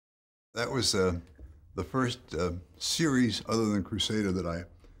That was the first series other than Crusader that I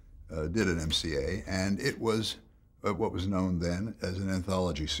did at MCA, and it was what was known then as an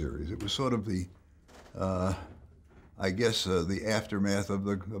anthology series. It was sort of the, I guess, the aftermath of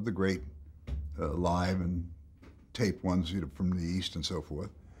the great live and tape ones, from the East and so forth.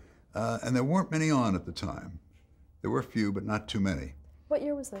 And there weren't many on at the time. There were a few, but not too many. What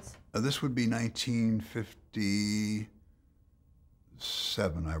year was this? This would be 1957,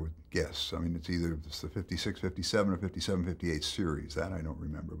 I would guess. I mean, it's either the 56, 57, or 57, 58 series. That I don't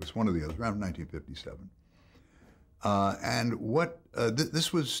remember. It was one of the others, around 1957. And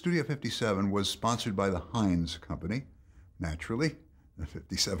this was, Studio 57 was sponsored by the Heinz Company, naturally, the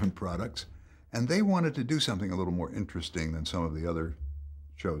 57 products. And they wanted to do something a little more interesting than some of the other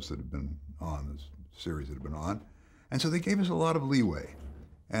shows that have been on, the series that have been on. And so they gave us a lot of leeway.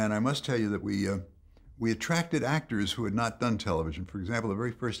 And I must tell you that we attracted actors who had not done television. For example, the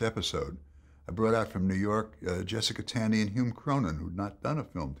very first episode, I brought out from New York Jessica Tandy and Hume Cronyn, who'd not done a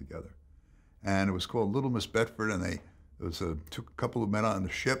film together. And it was called Little Miss Bedford, and took a couple of men on the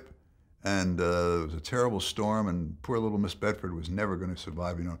ship, and it was a terrible storm, and poor little Miss Bedford was never going to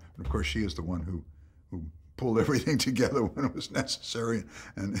survive, And of course, she is the one who pulled everything together when it was necessary,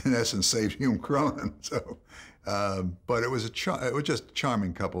 and in essence saved Hume Cronyn. So, but it was just a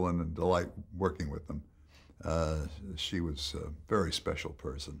charming couple and a delight working with them. She was a very special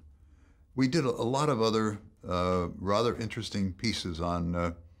person. We did a lot of other rather interesting pieces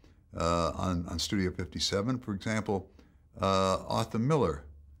on Studio 57. For example, Arthur Miller,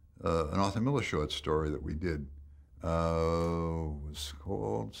 an Arthur Miller short story that we did was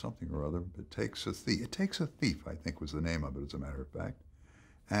called something or other. It Takes a Thief. It Takes a Thief, I think, was the name of it, as a matter of fact.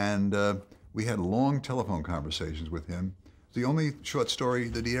 And we had long telephone conversations with him. It's the only short story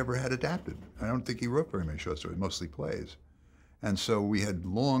that he ever had adapted. I don't think he wrote very many short stories, mostly plays. And so we had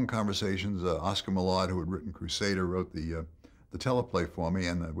long conversations. Oscar Millard, who had written Crusader, wrote the teleplay for me,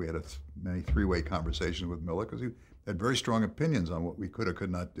 and we had many three-way conversations with Miller, because he had very strong opinions on what we could or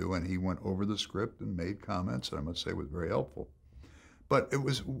could not do, and he went over the script and made comments, and I must say was very helpful. But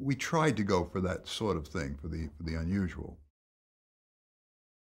we tried to go for that sort of thing, for the unusual.